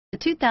The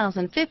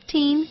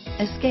 2015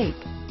 Escape.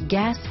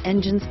 Gas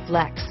engines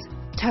flex,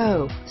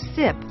 tow,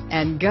 sip,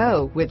 and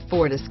go with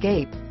Ford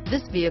Escape.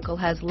 This vehicle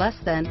has less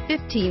than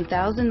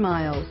 15,000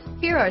 miles.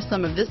 Here are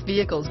some of this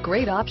vehicle's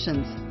great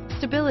options: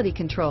 stability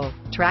control,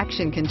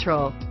 traction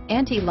control,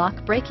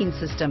 anti-lock braking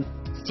system,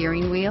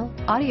 steering wheel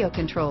audio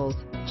controls,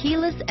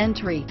 keyless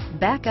entry,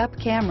 backup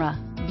camera,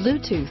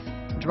 Bluetooth,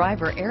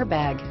 driver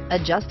airbag,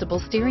 adjustable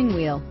steering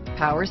wheel,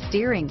 power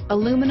steering,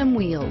 aluminum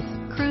wheels,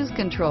 cruise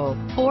control,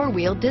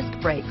 four-wheel disc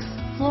brakes,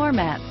 floor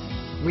mats,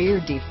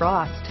 rear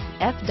defrost,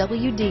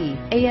 FWD,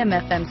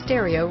 AM/FM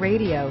stereo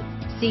radio,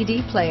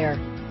 CD player,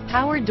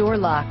 power door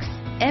locks,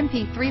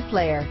 MP3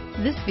 player.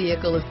 This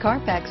vehicle is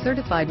Carfax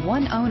certified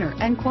one owner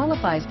and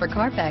qualifies for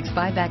Carfax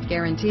buyback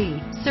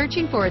guarantee.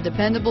 Searching for a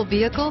dependable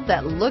vehicle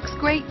that looks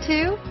great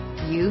too?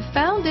 You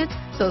found it,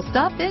 so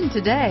stop in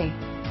today.